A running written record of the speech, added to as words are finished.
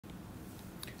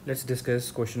Let's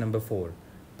discuss question number 4.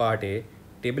 Part A.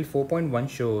 Table 4.1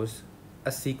 shows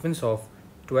a sequence of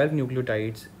 12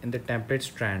 nucleotides in the template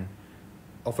strand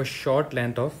of a short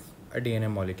length of a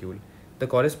DNA molecule. The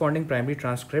corresponding primary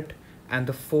transcript and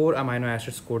the 4 amino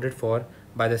acids coded for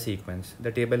by the sequence.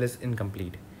 The table is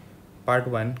incomplete. Part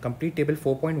 1. Complete table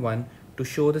 4.1 to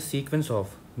show the sequence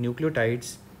of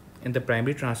nucleotides in the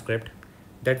primary transcript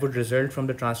that would result from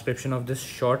the transcription of this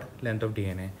short length of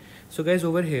DNA. So guys,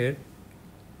 over here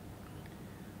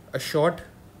a short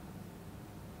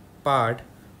part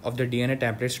of the DNA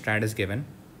template strand is given,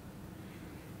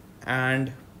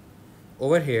 and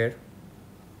over here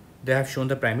they have shown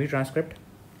the primary transcript.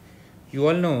 You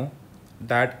all know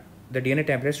that the DNA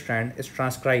template strand is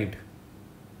transcribed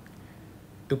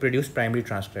to produce primary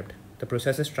transcript. The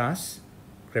process is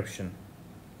transcription.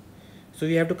 So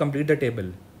we have to complete the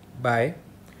table by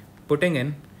putting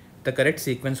in the correct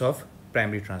sequence of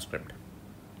primary transcript,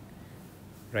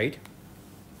 right?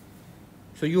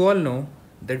 So you all know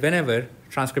that whenever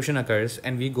transcription occurs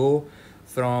and we go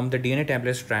from the DNA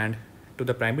template strand to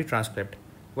the primary transcript,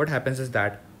 what happens is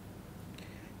that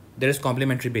there is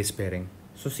complementary base pairing.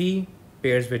 So C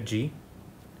pairs with G,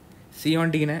 C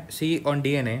on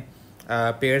DNA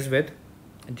pairs with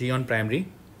G on primary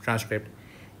transcript.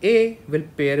 A will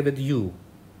pair with U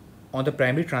on the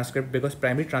primary transcript because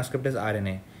primary transcript is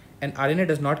RNA and RNA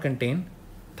does not contain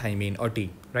thymine or T,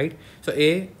 right? So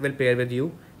A will pair with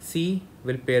U, C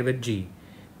will pair with G.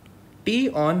 T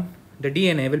on the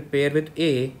DNA will pair with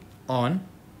A on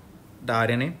the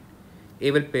RNA.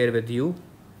 A will pair with U,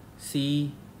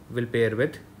 C will pair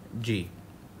with G.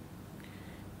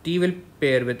 T will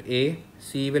pair with A,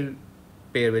 C will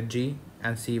pair with G,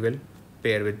 and C will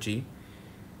pair with G.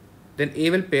 Then A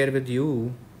will pair with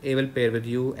U, A will pair with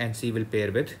U, and C will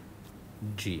pair with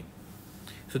G.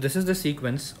 So this is the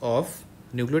sequence of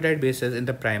nucleotide bases in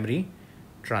the primary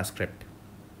transcript.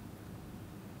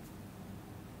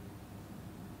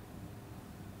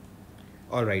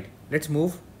 Alright, let's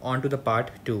move on to the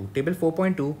part 2. Table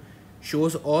 4.2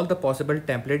 shows all the possible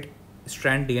template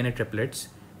strand DNA triplets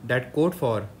that code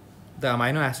for the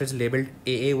amino acids labeled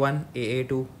AA1,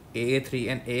 AA2, AA3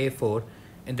 and AA4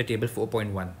 in the table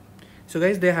 4.1. So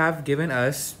guys, they have given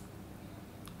us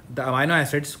the amino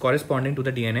acids corresponding to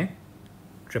the DNA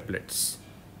triplets,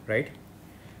 right?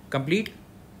 Complete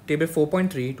table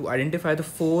 4.3 to identify the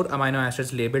 4 amino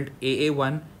acids labeled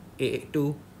AA1,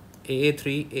 AA2,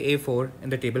 AA3, AA4 in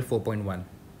the table 4.1.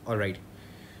 Alright.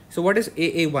 So what is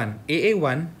AA1?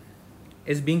 AA1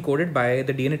 is being coded by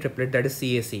the DNA triplet that is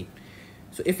CAC.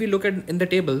 So if we look at in the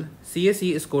table,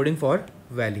 CAC is coding for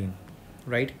valine,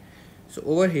 right? So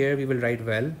over here we will write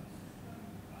val.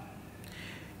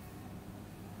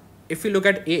 If we look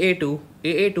at AA2,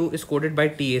 AA2 is coded by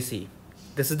TAC.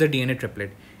 This is the DNA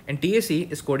triplet. And TAC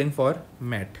is coding for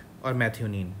MET or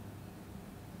methionine.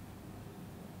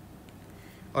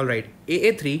 Alright,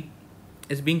 AA3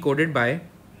 is being coded by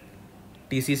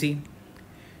TCC.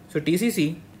 So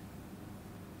TCC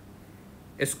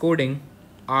is coding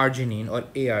arginine or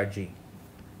ARG.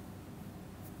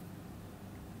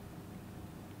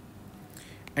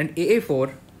 And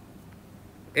AA4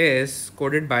 is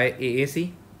coded by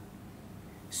AAC.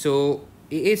 So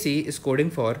AAC is coding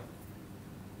for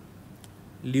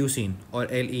leucine or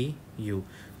LEU,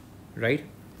 right?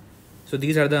 So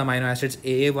these are the amino acids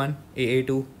AA1,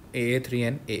 AA2, AA3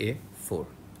 and AA4.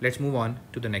 Let's move on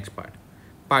to the next part.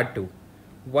 Part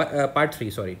 3,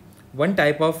 sorry. One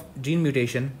type of gene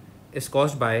mutation is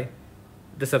caused by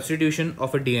the substitution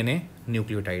of a DNA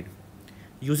nucleotide.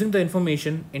 Using the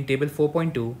information in table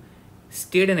 4.2,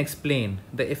 state and explain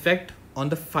the effect on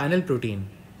the final protein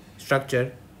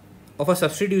structure of a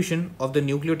substitution of the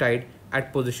nucleotide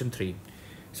at position 3.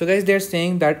 So guys, they're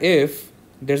saying that if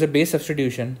there's a base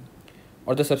substitution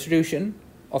or the substitution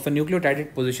of a nucleotide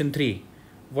at position 3,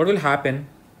 what will happen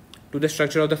to the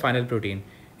structure of the final protein?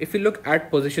 If we look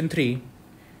at position 3,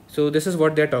 so this is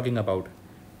what they're talking about.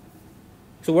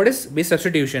 So what is base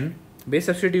substitution? Base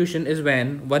substitution is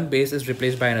when one base is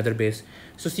replaced by another base.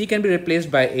 So C can be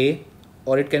replaced by A,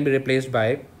 or it can be replaced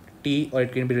by T, or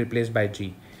it can be replaced by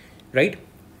G, right?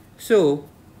 So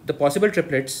the possible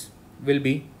triplets will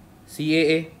be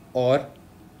CAA or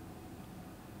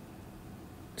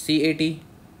CAT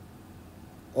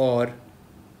or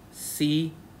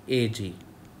CAG.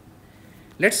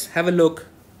 Let's have a look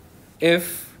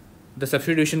if the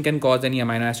substitution can cause any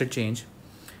amino acid change.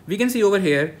 We can see over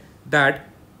here that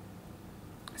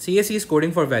CAC is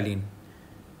coding for valine,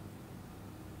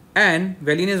 and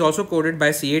valine is also coded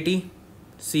by CAT,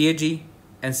 CAG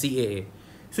and CAA.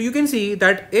 So you can see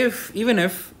that even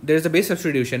if there is a base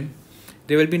substitution,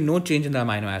 there will be no change in the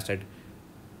amino acid.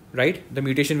 right, the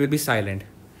mutation will be silent,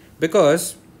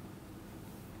 because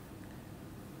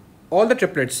all the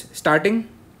triplets starting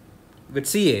with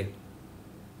CA,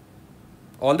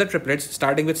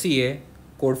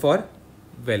 code for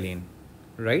valine,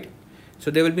 right? So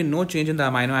there will be no change in the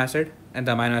amino acid and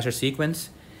the amino acid sequence.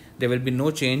 There will be no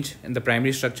change in the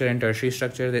primary structure and tertiary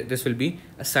structure. This will be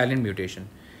a silent mutation.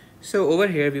 So over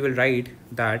here we will write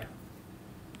that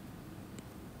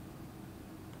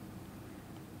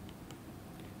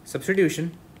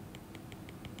substitution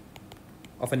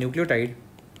of a nucleotide,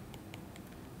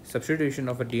 substitution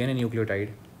of a DNA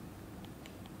nucleotide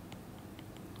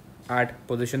at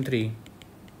position 3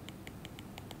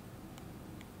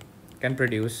 can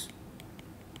produce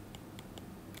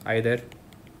either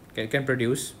can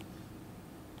produce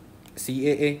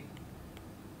CAA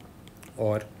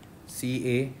or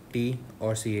CAT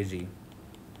or CAG,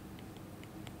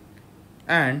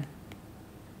 and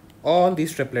all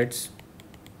these triplet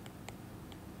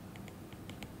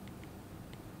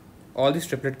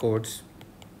codes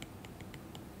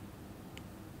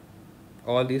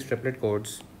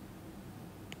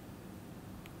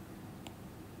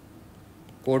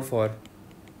code for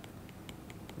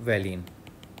valine.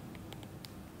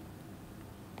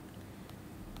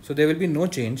 So there will be no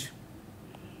change.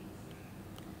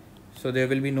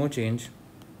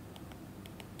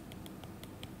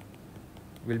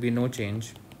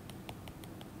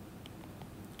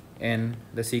 In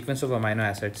the sequence of amino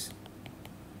acids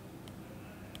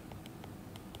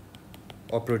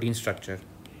or protein structure.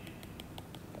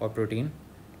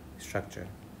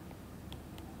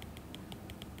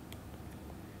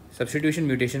 Substitution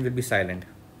mutation will be silent,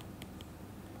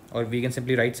 or we can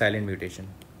simply write silent mutation.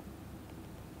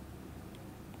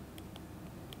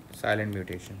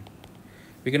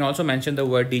 We can also mention the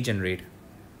word degenerate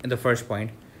in the first point,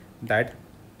 that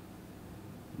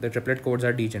the triplet codes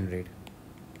are degenerate.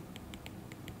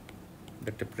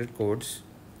 The triplet codes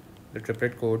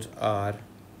are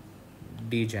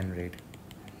degenerate.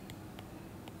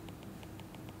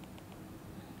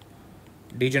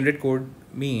 Degenerate codes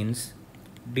mean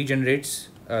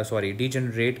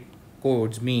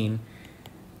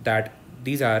that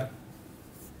these are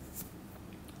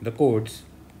the codes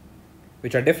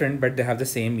which are different but they have the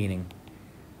same meaning.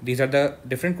 These are the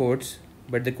different codes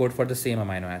but they code for the same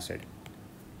amino acid.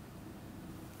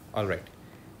 Alright,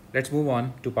 let's move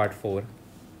on to part 4.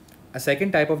 A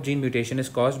second type of gene mutation is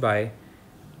caused by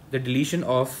the deletion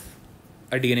of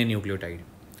a DNA nucleotide.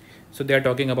 So they are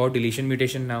talking about deletion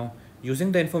mutation now.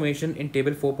 Using the information in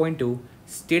table 4.2,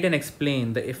 state and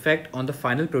explain the effect on the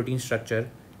final protein structure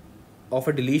of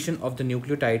a deletion of the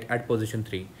nucleotide at position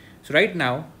 3. So right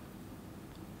now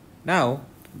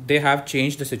they have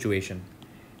changed the situation.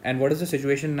 And what is the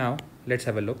situation now? Let's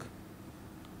have a look.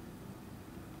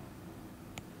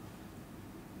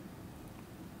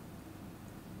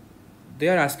 They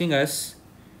are asking us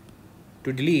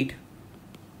to delete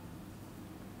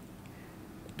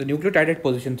the nucleotide at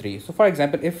position 3. So for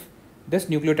example, if this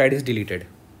nucleotide is deleted,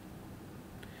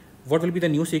 what will be the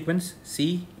new sequence?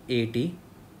 CAT,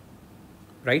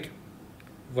 right?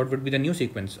 What would be the new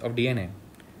sequence of DNA?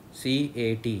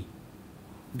 CAT,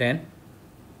 then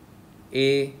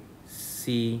ACT,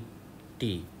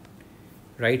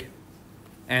 right?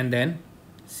 And then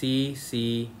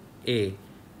CCA,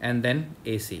 and then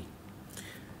AC.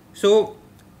 So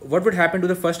what would happen to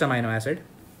the first amino acid?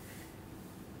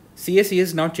 CAC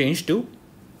is now changed to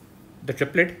the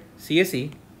triplet.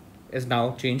 CAC is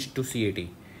now changed to CAT,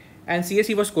 and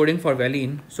CAC was coding for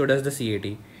valine, so does the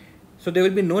CAT. So there will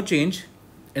be no change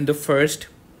in the first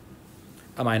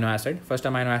amino acid. First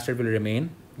amino acid will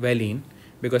remain valine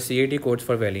because CAT codes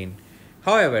for valine.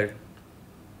 However,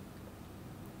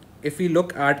 if we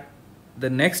look at the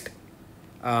next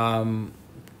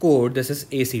code, this is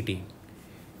ACT,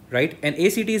 right? And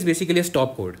ACT is basically a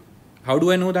stop code. How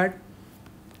do I know that?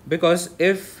 Because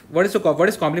if what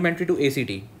is complementary to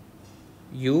ACT?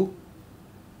 UGA.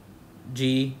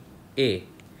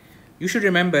 You should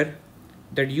remember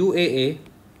that UAA,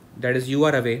 that is you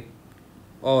are away,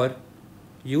 or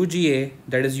UGA,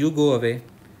 that is you go away,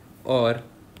 or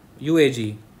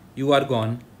UAG, you are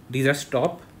gone. These are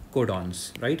stop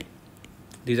codons, right?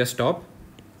 These are stop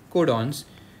codons.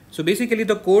 So basically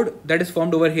the code that is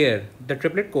formed over here, the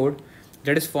triplet code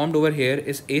that is formed over here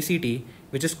is ACT,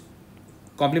 which is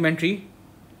complementary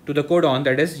to the codon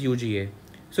that is UGA.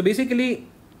 So basically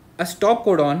a stop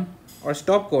codon or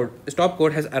stop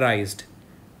code has arisen,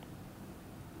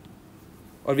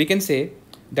 or we can say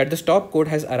that the stop code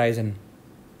has arisen,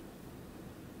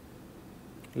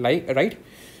 right?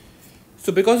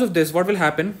 So because of this, what will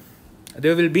happen?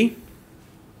 There will be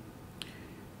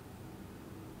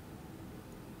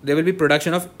there will be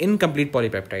production of incomplete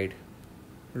polypeptide,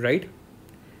 right?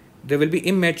 There will be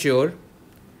immature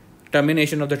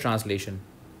termination of the translation,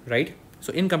 right?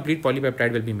 So incomplete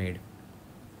polypeptide will be made.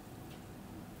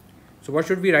 So what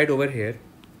should we write over here?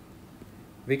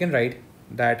 We can write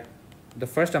that the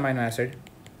first amino acid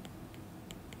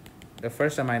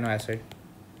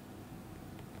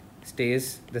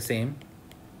stays the same.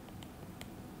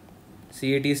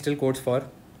 CAT still codes for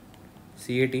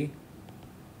CAT,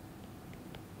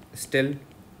 still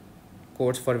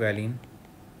codes for valine.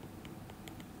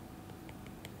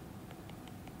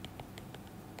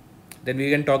 Then we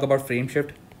can talk about frame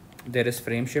shift. There is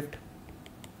frame shift,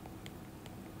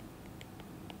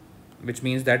 which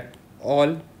means that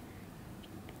all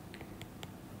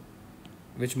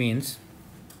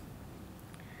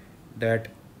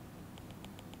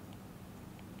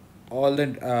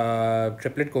the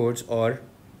triplet codes or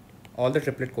all the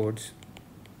triplet codes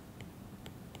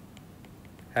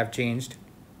have changed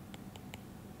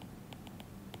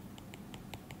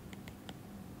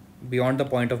beyond the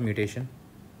point of mutation.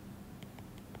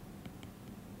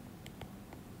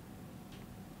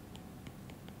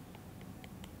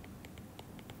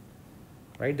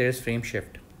 Right, there is frame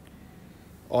shift.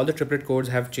 All the triplet codes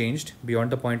have changed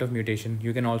beyond the point of mutation.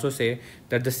 You can also say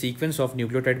that the sequence of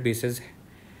nucleotide bases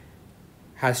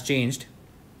has changed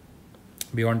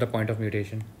beyond the point of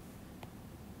mutation.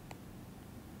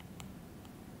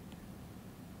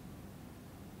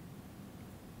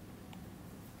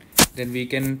 Then we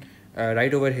can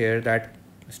write over here that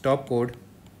stop code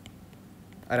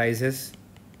arises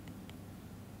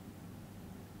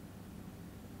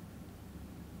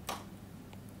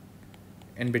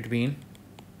in between,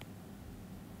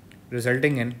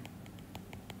 resulting in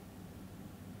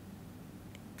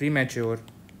premature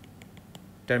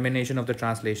termination of the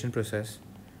translation process,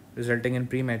 resulting in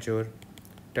premature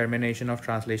termination of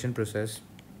translation process,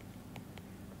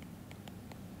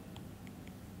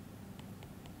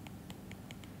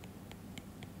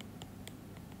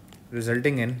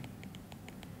 resulting in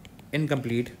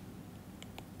incomplete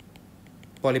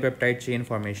polypeptide chain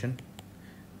formation,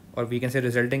 or we can say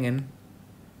resulting in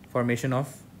formation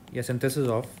of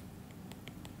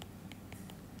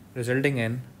resulting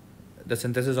in the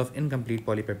synthesis of incomplete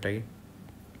polypeptide.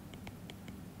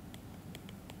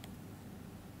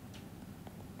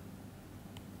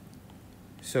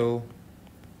 So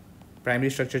primary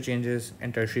structure changes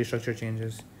and tertiary structure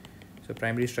changes. So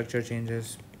primary structure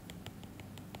changes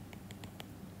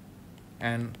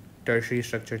and tertiary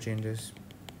structure changes.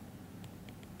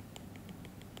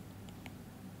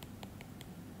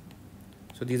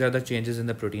 So these are the changes in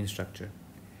the protein structure.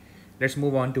 Let's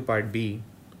move on to part B.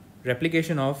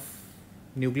 Replication of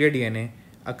nuclear DNA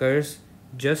occurs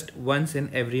just once in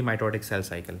every mitotic cell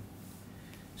cycle.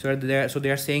 So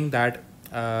they are saying that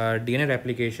DNA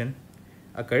replication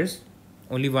occurs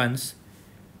only once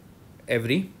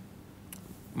every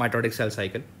mitotic cell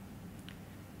cycle.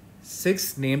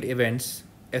 6 named events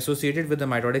associated with the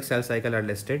mitotic cell cycle are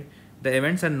listed. The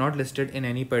events are not listed in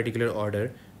any particular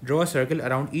order. Draw a circle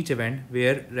around each event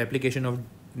where replication of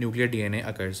nuclear DNA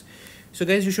occurs. So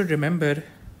guys, you should remember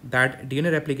that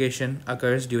DNA replication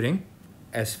occurs during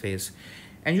S phase.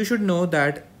 And you should know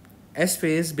that S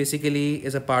phase basically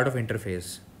is a part of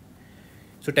interphase.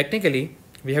 So technically,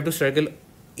 we have to circle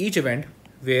each event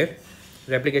where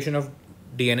replication of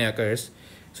DNA occurs.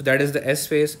 So that is the S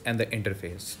phase and the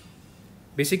interphase.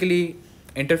 Basically,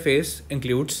 interphase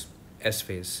includes S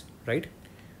phase, right?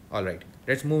 All right,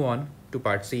 let's move on to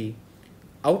part C.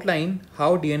 Outline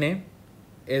how DNA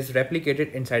is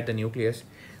replicated inside the nucleus.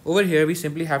 Over here, we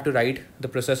simply have to write the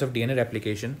process of DNA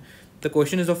replication. The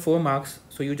question is of 4 marks,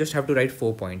 so you just have to write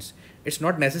 4 points. It's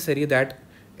not necessary that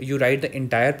you write the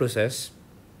entire process,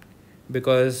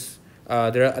 because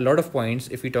there are a lot of points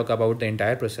if we talk about the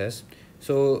entire process.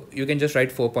 So you can just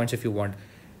write 4 points if you want.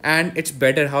 And it's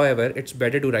better, however, it's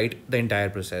better to write the entire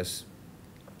process,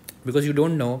 because you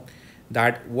don't know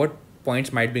that what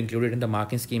points might be included in the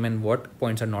marking scheme and what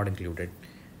points are not included.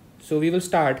 So we will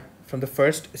start from the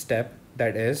first step,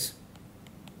 that is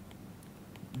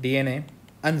DNA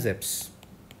unzips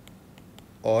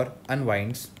or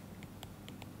unwinds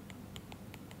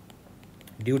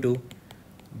due to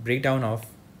breakdown of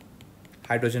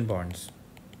hydrogen bonds.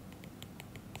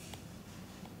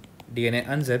 DNA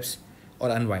unzips or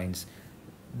unwinds.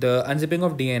 The unzipping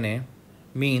of DNA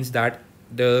means that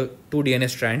the 2 DNA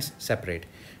strands separate.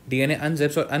 DNA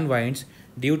unzips or unwinds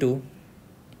due to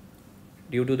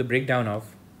the breakdown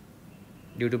of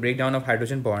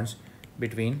hydrogen bonds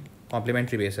between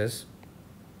complementary bases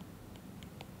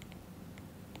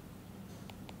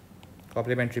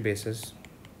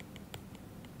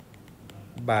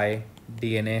by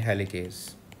DNA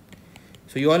helicase.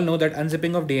 So you all know that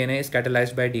unzipping of DNA is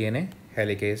catalyzed by DNA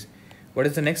helicase. What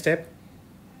is the next step?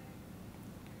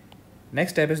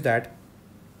 Next step is that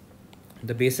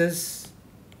the basis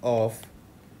of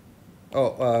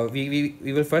we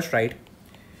will first write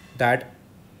that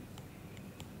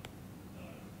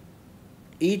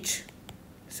each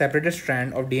separated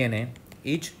strand of DNA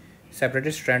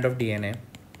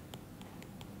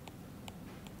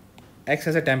acts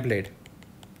as a template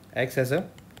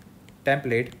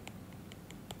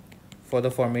for the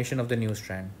formation of the new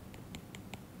strand.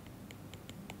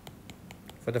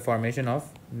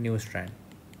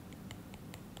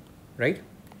 Right?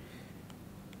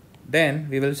 Then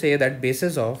we will say that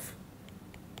basis of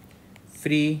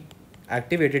free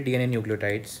activated DNA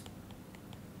nucleotides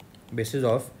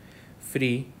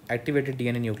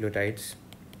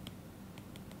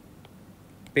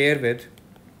pair with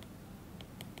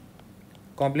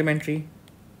complementary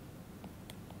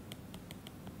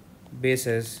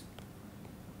bases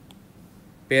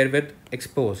pair with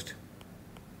exposed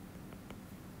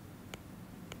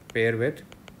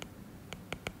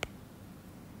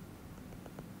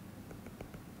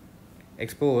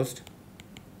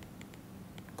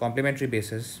complementary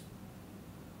bases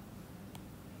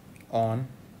on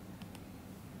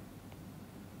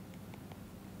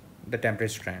the template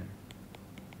strand.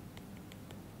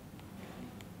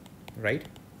 Right?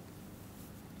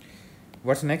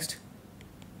 What's next?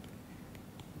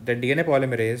 The DNA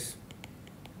polymerase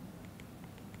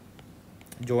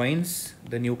joins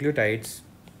the nucleotides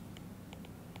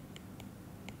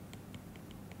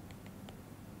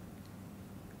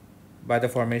by the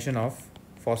formation of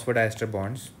phosphodiester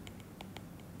bonds.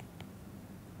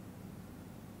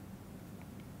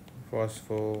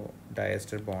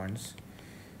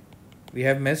 We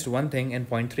have missed one thing in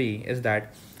point 3 is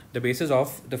that the bases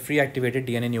of the free activated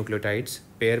DNA nucleotides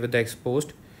pair with the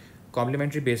exposed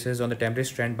complementary bases on the template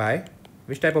strand by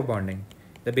which type of bonding?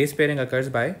 The base pairing occurs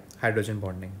by hydrogen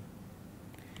bonding.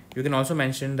 You can also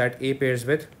mention that A pairs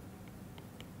with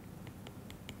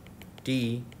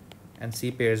T and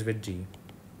C pairs with G.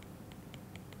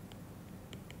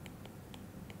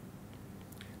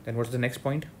 Then what's the next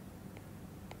point?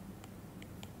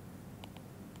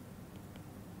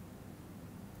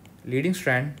 Leading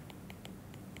strand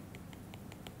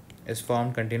is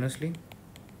formed continuously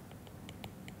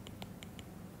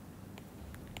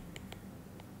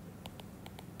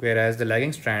whereas the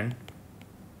lagging strand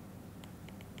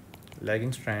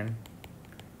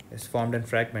is formed in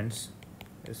fragments,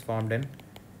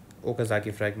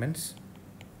 Okazaki fragments.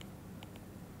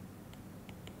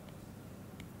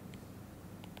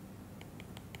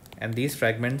 And these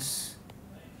fragments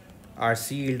are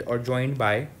sealed or joined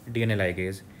by DNA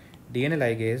ligase. DNA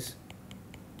ligase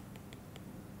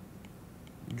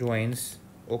joins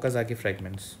Okazaki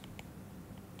fragments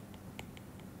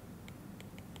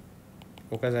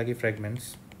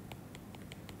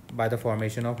by the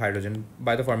formation of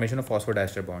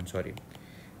phosphodiester bonds,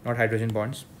 not hydrogen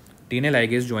bonds. DNA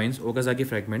ligase joins Okazaki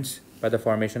fragments by the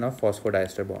formation of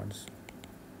phosphodiester bonds.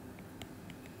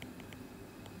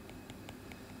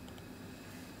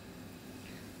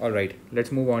 Alright,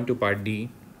 let's move on to part D.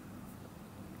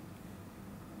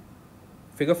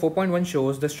 Figure 4.1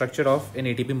 shows the structure of an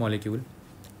ATP molecule.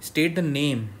 State the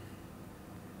name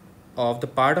of the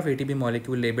part of ATP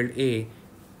molecule labeled A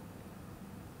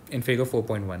in figure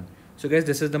 4.1. So guys,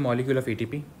 this is the molecule of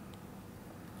ATP.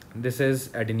 This is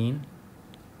adenine.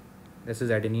 This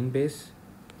is adenine base.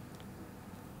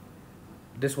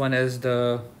 This one is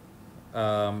the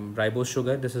ribose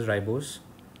sugar. This is ribose,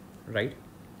 right?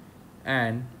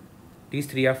 And these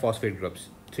three are phosphate groups,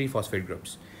 3 phosphate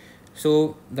groups.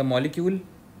 So the molecule,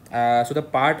 so the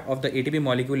part of the ATP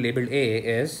molecule labeled A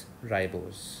is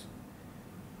ribose.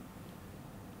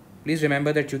 Please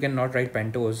remember that you cannot write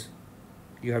pentose.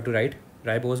 You have to write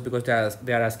ribose because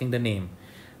they are asking the name.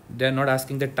 They are not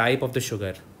asking the type of the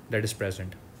sugar that is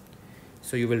present.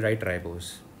 So you will write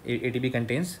ribose. ATP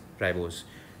contains ribose.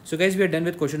 So guys, we are done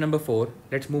with question number 4.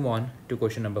 Let's move on to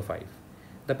question number 5.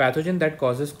 The pathogen that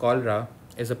causes cholera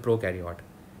is a prokaryote.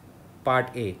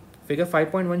 Part A. Figure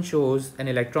 5.1 shows an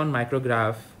electron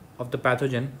micrograph of the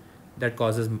pathogen that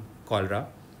causes cholera.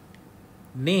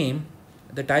 Name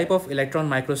the type of electron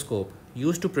microscope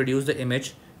used to produce the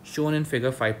image shown in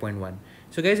figure 5.1.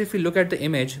 So guys, if you look at the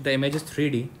image is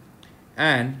 3D,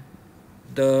 and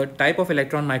the type of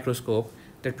electron microscope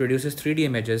that produces 3D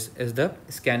images is the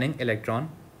scanning electron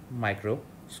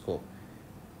microscope.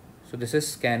 So this is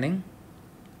scanning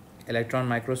electron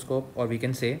microscope, or we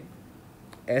can say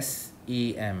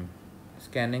SEM,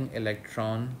 scanning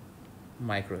electron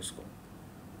microscope.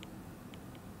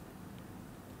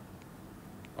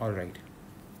 All right.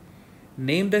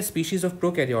 Name the species of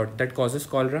prokaryote that causes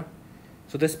cholera.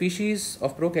 So the species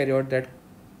of prokaryote that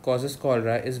causes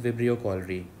cholera is Vibrio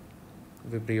cholerae.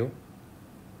 Vibrio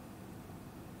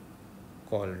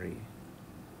cholerae.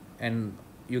 And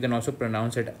you can also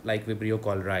pronounce it like Vibrio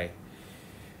cholerae.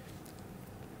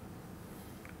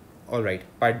 All right,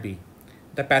 part B.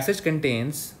 The passage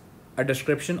contains a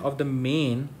description of the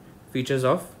main features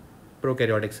of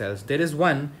prokaryotic cells. There is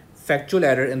one factual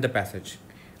error in the passage.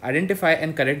 Identify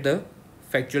and correct the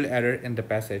factual error in the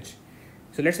passage.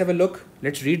 So let's have a look.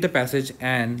 Let's read the passage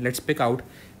and let's pick out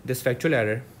this factual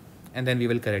error and then we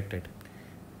will correct it.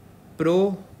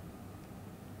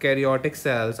 Prokaryotic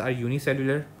cells are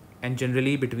unicellular and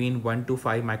generally between 1 to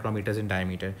 5 micrometers in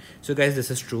diameter. So guys, this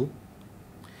is true.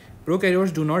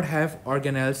 Prokaryotes do not have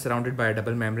organelles surrounded by a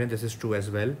double membrane. This is true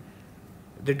as well.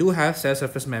 They do have cell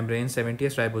surface membrane,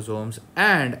 70S ribosomes,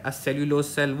 and a cellulose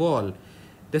cell wall.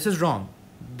 This is wrong.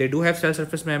 They do have cell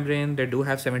surface membrane, they do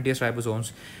have 70S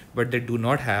ribosomes, but they do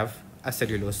not have a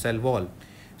cellulose cell wall.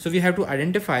 So we have to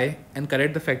identify and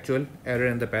correct the factual error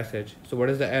in the passage. So what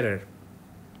is the error?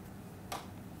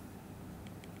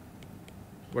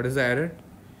 What is the error?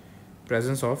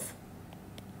 Presence of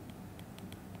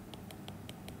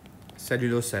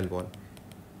cellulose cell wall.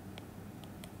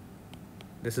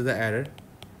 This is the error.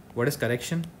 What is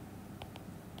correction?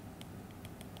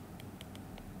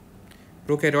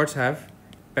 Prokaryotes have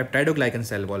peptidoglycan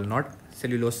cell wall, not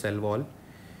cellulose cell wall.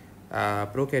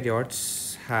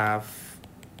 Prokaryotes have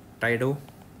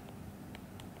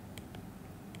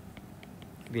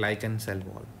peptidoglycan cell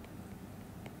wall.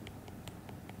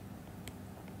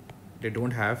 They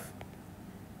don't have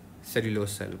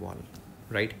cellulose cell wall,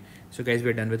 right? So guys,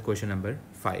 we're done with question number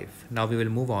 5. Now we will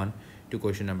move on to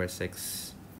question number 6.